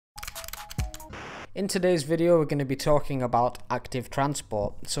In today's video, we're going to be talking about active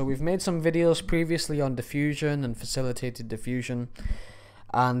transport. So we've made some videos previously on diffusion and facilitated diffusion,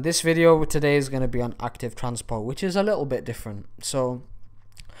 and this video today is going to be on active transport, which is a little bit different. So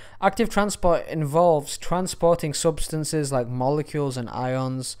active transport involves transporting substances like molecules and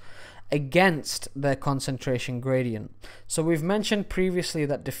ions against their concentration gradient. So we've mentioned previously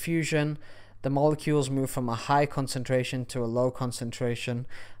that diffusion, the molecules move from a high concentration to a low concentration,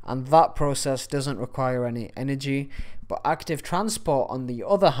 and that process doesn't require any energy. But active transport, on the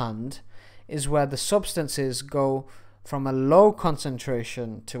other hand, is where the substances go from a low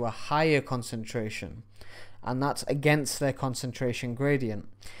concentration to a higher concentration, and that's against their concentration gradient.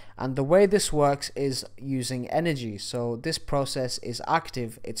 And the way this works is using energy. So this process is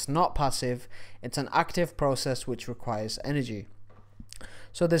active, it's not passive, it's an active process which requires energy.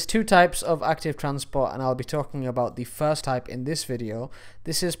 So there's two types of active transport, and I'll be talking about the first type in this video.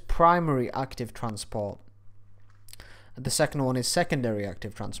 This is primary active transport. The second one is secondary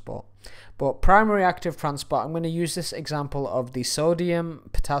active transport. But primary active transport, I'm going to use this example of the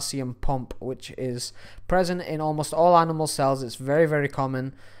sodium-potassium pump, which is present in almost all animal cells. It's very, very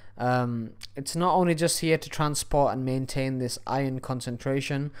common. It's not only just here to transport and maintain this ion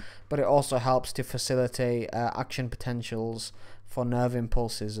concentration, but it also helps to facilitate action potentials for nerve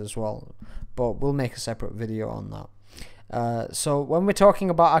impulses as well, but we'll make a separate video on that. So when we're talking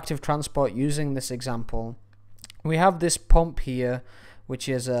about active transport using this example, we have this pump here, which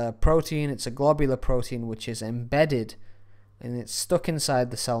is a protein. It's a globular protein which is embedded and it's stuck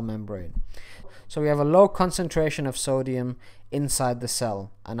inside the cell membrane. So we have a low concentration of sodium inside the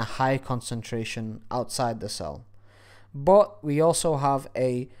cell and a high concentration outside the cell, but we also have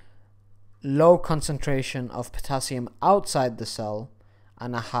a low concentration of potassium outside the cell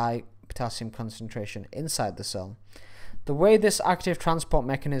and a high potassium concentration inside the cell. The way this active transport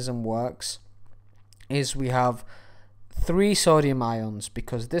mechanism works is we have 3 sodium ions,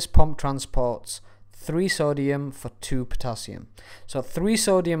 because this pump transports 3 sodium for 2 potassium. So 3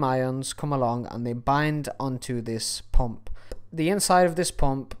 sodium ions come along and they bind onto this pump. The inside of this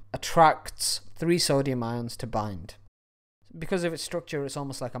pump attracts 3 sodium ions to bind. Because of its structure, it's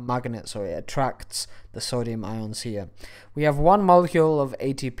almost like a magnet, so it attracts the sodium ions here. We have one molecule of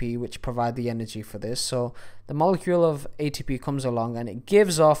ATP which provide the energy for this. So the molecule of ATP comes along and it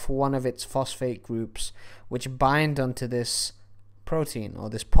gives off one of its phosphate groups which bind onto this protein or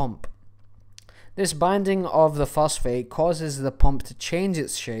this pump. This binding of the phosphate causes the pump to change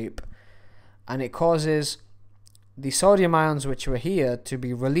its shape, and it causes the sodium ions which were here to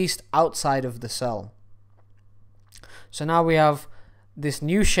be released outside of the cell. So now we have this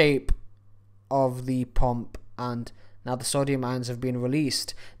new shape of the pump, and now the sodium ions have been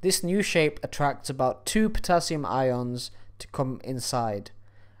released. This new shape attracts about 2 potassium ions to come inside,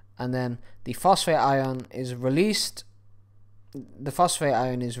 and then the phosphate ion is released. The phosphate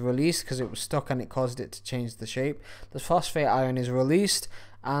ion is released because it was stuck and it caused it to change the shape. The phosphate ion is released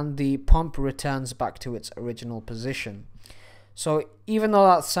and the pump returns back to its original position. So even though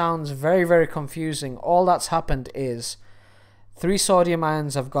that sounds very, very confusing, all that's happened is 3 sodium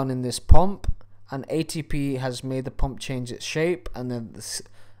ions have gone in this pump, and ATP has made the pump change its shape, and then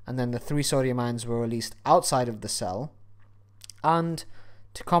the 3 sodium ions were released outside of the cell. And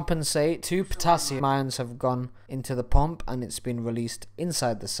to compensate, 2 potassium ions have gone into the pump and it's been released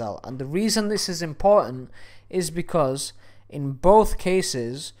inside the cell. And the reason this is important is because in both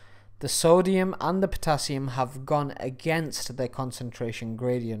cases, the sodium and the potassium have gone against their concentration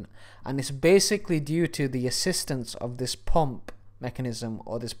gradient, and it's basically due to the assistance of this pump mechanism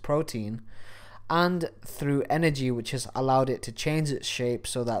or this protein, and through energy which has allowed it to change its shape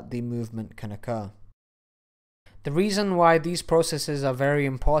so that the movement can occur. The reason why these processes are very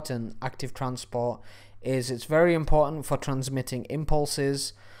important, active transport, is it's very important for transmitting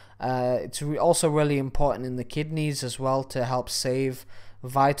impulses. It's also really important in the kidneys as well to help save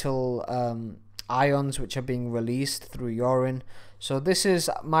vital ions which are being released through urine. So this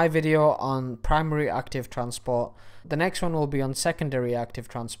is my video on primary active transport. The next one will be on secondary active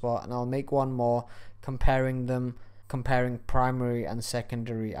transport, and I'll make one more comparing primary and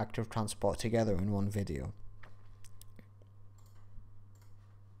secondary active transport together in one video.